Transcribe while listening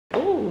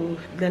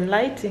the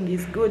lighting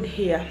is good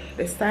here,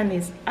 the sun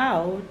is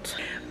out.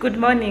 Good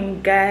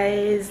morning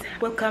guys,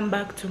 welcome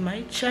back to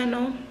my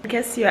channel. In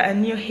case you are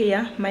new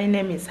here, my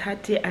name is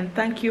Hattie and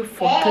thank you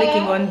for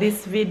clicking on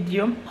this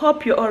video.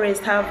 Hope you always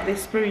have the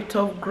spirit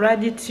of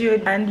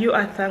gratitude and you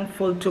are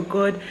thankful to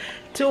God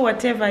to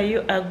whatever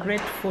you are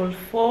grateful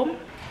for.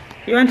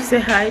 You want to say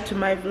hi to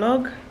my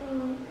vlog?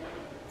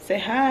 Say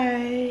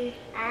hi.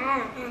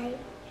 Hi.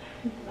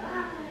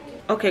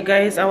 Okay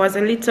guys, I was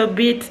a little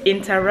bit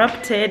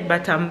interrupted,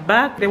 but I'm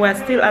back. They were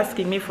still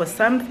asking me for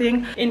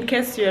something. In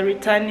case you're a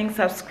returning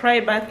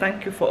subscriber,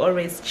 thank you for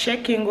always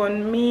checking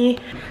on me.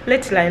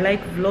 Lately I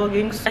like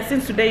vlogging.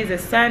 Since today is a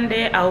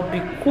Sunday, I'll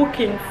be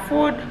cooking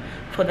food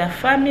for the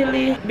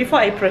family. Before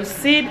I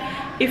proceed,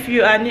 if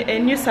you are a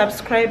new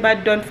subscriber,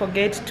 don't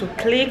forget to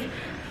click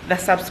the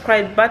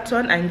subscribe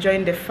button and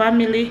join the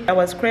family. I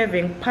was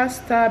craving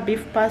pasta,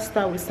 beef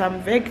pasta with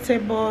some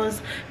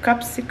vegetables,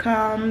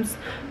 capsicums,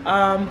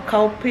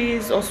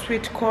 cowpeas or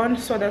sweet corn.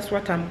 So that's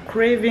what I'm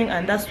craving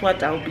and that's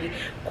what I'll be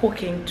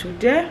cooking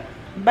today.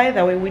 By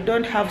the way, we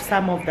don't have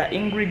some of the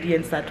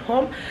ingredients at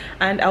home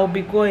and I'll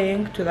be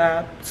going to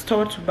the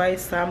store to buy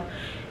some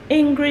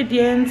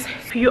ingredients.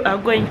 You are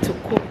going to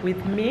cook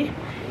with me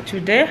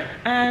today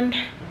and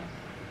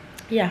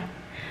yeah,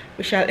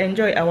 we shall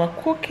enjoy our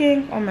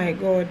cooking. Oh my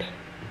god,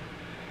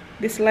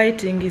 this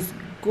lighting is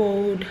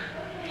gold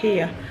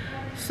here.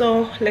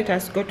 So let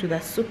us go to the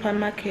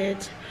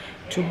supermarket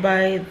to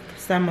buy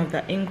some of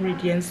the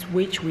ingredients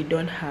which we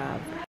don't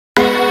have.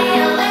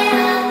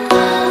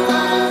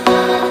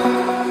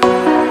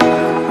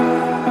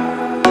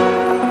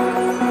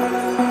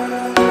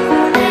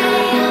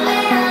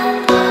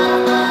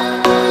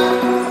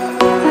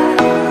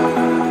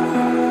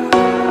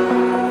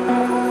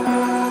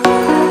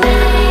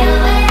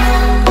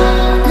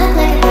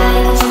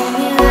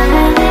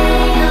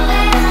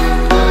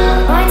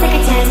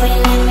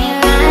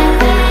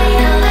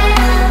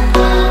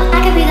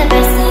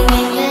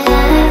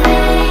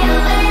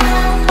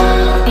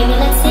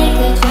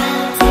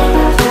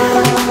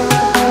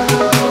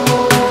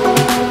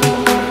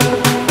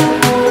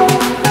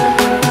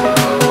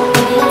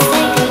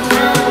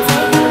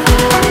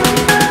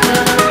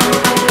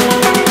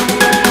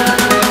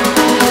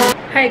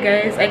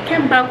 I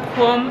came back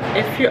home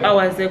a few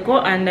hours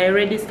ago and I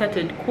already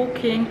started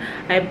cooking.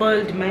 I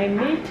boiled my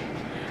meat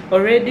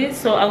already,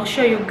 so I'll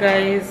show you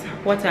guys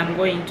what I'm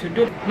going to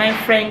do. My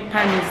frying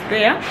pan is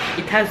there,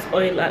 it has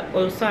oil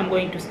also. I'm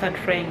going to start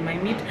frying my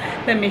meat.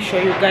 Let me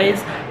show you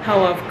guys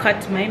how I've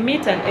cut my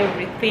meat and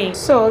everything.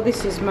 So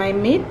this is my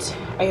meat.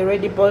 I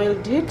already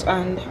boiled it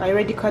and I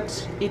already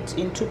cut it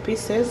in 2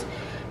 pieces.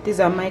 These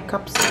are my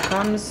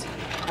capsicums.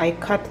 I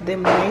cut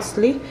them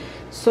nicely.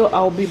 So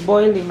I'll be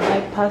boiling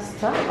my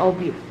pasta. I'll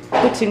be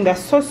putting the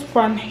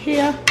saucepan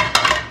here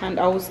and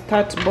I will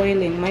start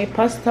boiling my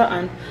pasta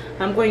and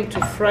I'm going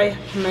to fry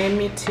my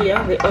meat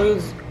here.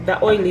 The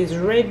oil is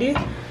ready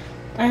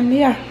and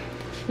yeah,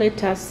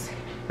 let us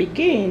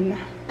begin.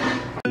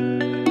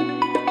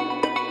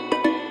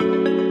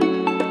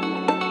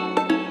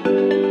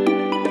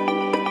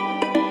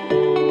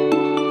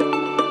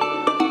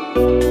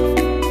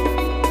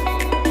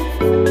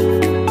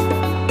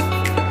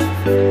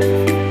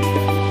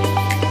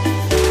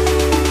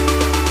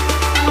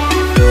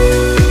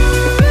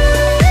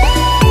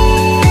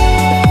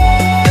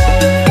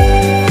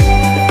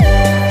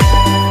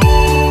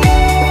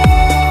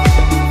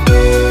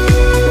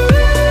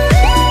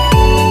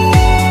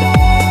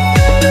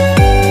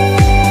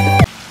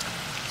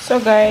 So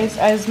guys,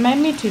 as my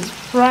meat is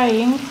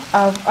frying,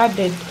 I've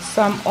added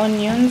some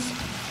onions.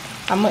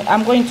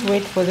 I'm going to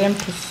wait for them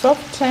to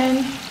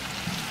soften.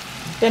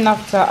 Then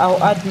after,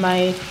 I'll add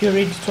my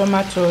pureed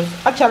tomatoes.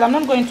 Actually, I'm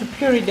not going to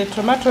puree the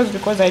tomatoes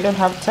because I don't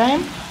have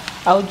time.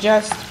 I'll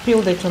just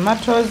peel the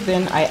tomatoes,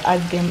 then I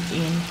add them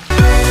in.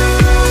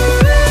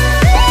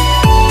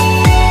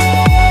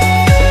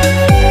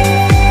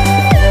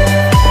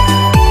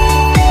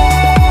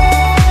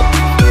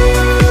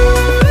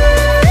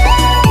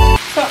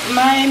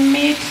 My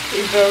meat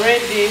is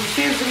already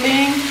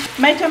sizzling.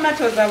 My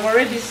tomatoes have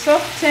already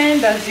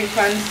softened, as you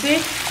can see.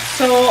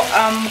 So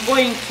I'm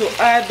going to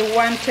add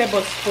 1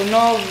 tablespoon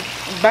of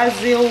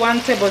basil,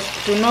 1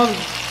 tablespoon of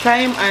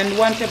thyme and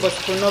 1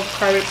 tablespoon of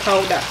curry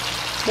powder.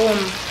 Boom.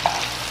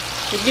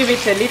 You give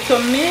it a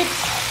little mix.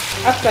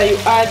 After you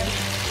add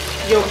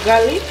your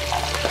garlic,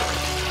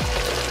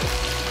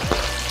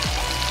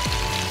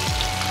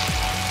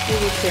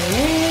 give it a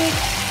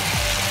mix.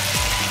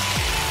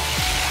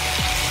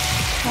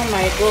 Oh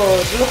my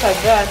god, look at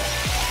that.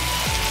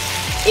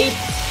 It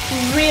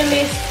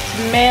really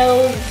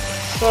smells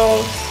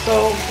so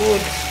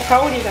good.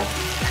 How did that?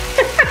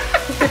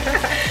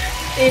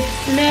 It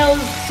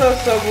smells so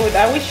good.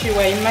 I wish you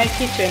were in my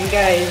kitchen,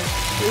 guys.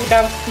 You would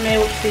have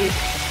smelled it.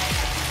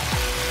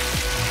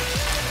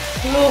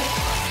 Look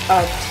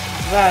at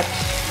that.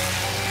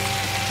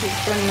 It's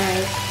so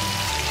nice.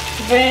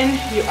 Then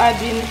you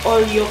add in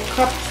all your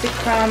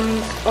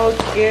capsicums all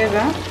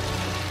together.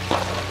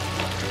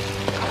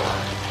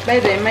 By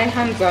the way, my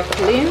hands are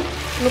clean.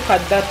 Look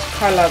at that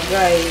color,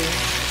 guys.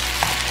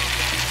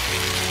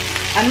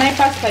 And my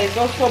pasta is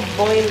also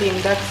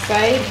boiling that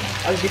side.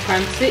 As you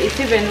can see, it's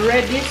even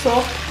ready,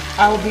 so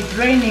I'll be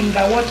draining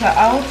the water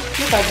out.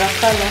 Look at the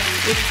color.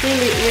 It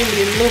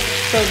really looks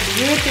so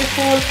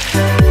beautiful.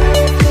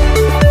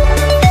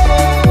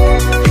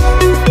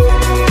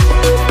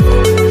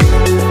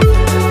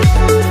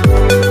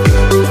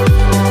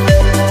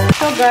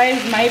 So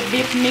guys, my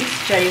beef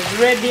mixture is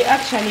ready.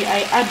 Actually,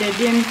 I added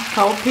in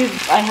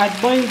cowpeas. I had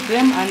boiled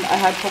them and I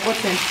had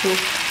forgotten to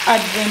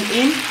add them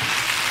in,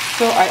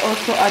 so I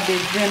also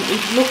added them.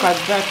 Look at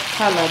that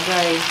color,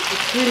 guys.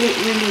 It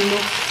really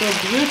looks so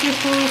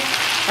beautiful,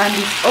 and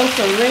it's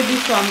also ready,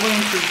 so I'm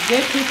going to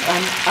get it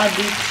and add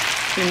it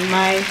in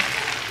my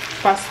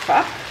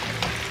pasta.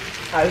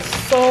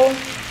 Also,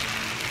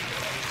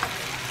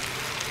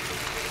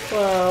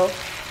 wow,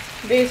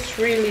 this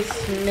really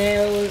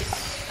smells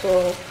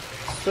so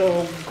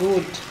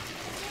good.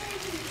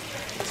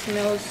 It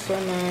smells so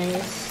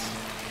nice.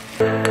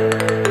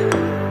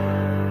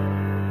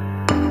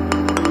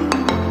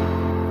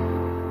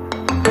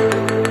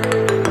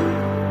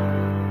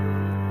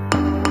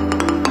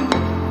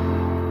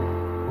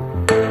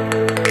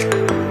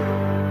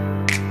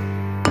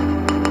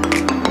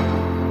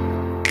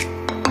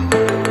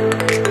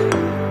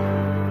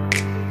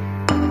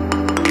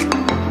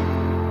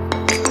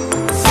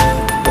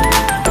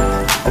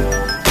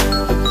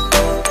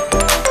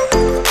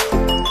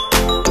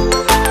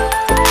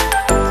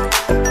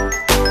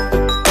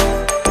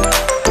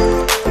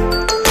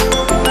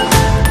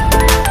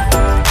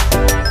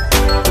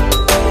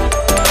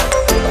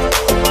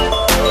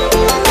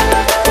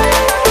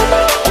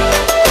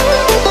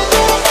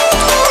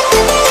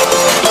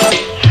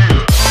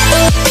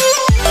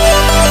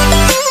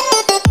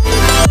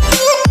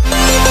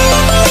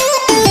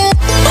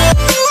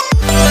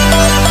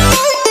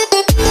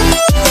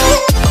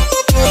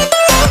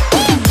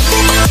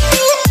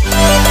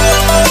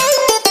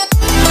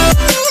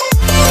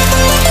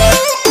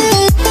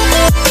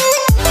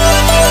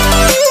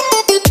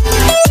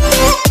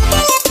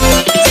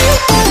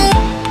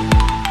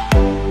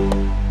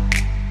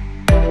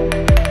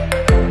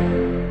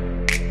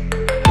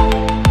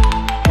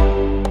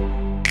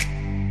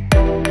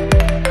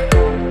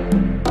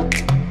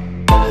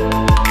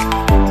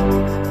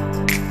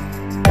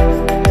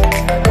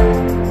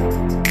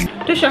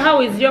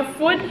 How is your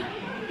food?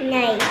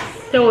 Nice.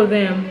 Tell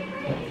them.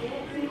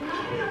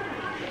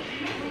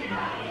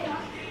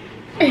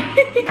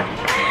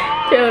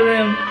 Tell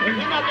them.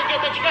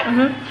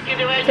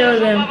 Tell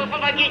them.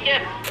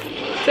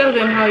 Tell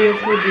them how your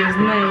food is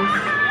nice.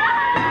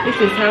 This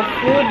is her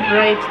food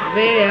right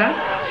there.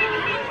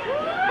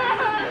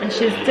 And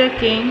she's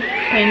taking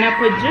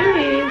pineapple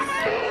juice.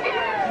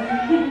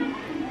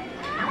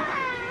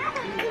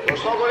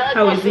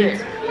 How is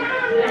it?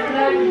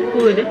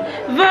 Good.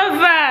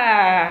 Vava!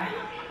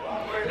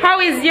 How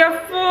is your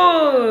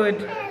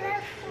food?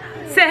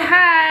 Say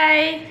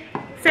hi.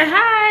 Say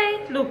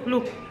hi.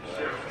 Look.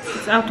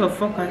 It's out of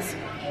focus.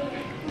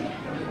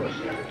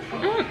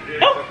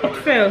 Oh, it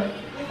fell.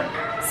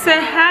 Say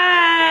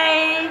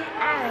hi.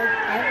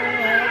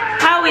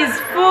 How is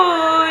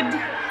food?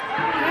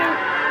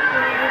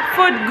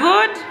 Food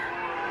good?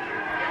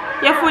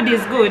 Your food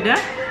is good, huh?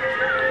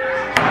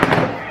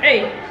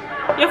 Hey,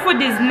 your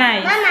food is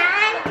nice.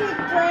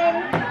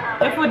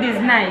 Your food is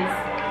nice.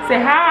 Say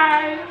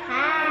hi.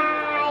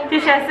 Hi.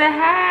 Tisha, say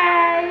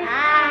hi.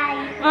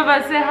 Hi.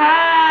 Baba, say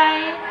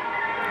hi.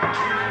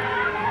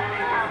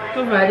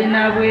 Baba,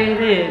 didn't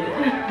wait.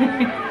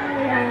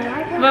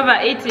 Baba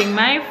eating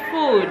my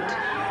food.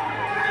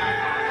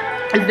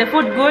 Is the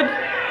food good?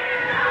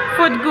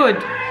 Food good.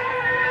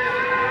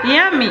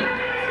 Yummy.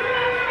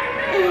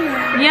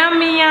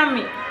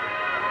 Yummy.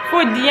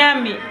 Food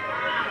yummy.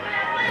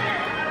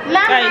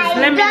 Mama, guys,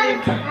 let me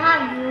don't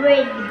have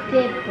red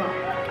pepper.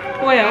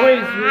 Where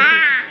is red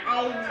pepper?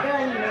 I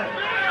don't know.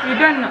 You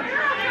don't know?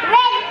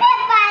 Red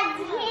pepper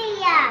is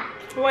here.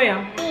 Where?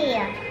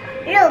 Here.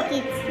 Look,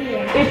 it's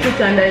here. Eat it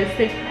and I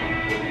see.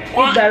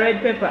 Eat the red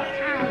pepper.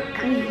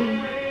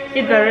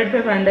 Eat the red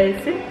pepper and I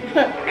see.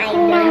 I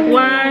know.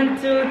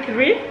 1, 2,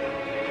 3.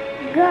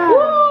 Go.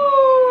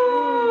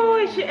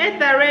 Woo! She ate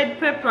the red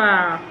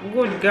pepper.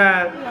 Good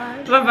girl.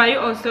 Baba, you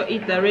also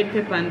eat the red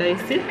pepper and I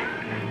see.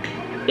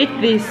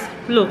 Eat this.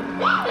 Look.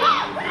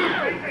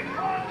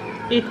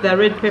 Eat the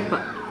red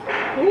pepper.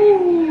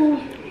 Ooh.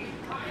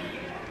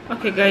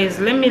 Okay guys,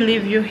 let me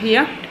leave you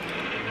here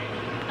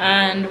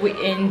and we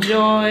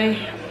enjoy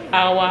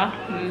our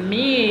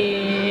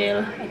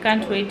meal. I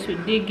can't wait to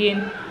dig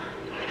in.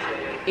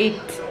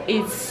 It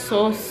is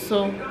so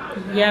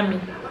yummy,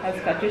 as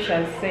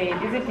Katusha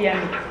said. Is it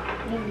yummy?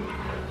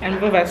 And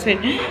Baba said,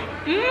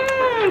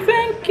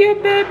 thank you,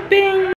 baby.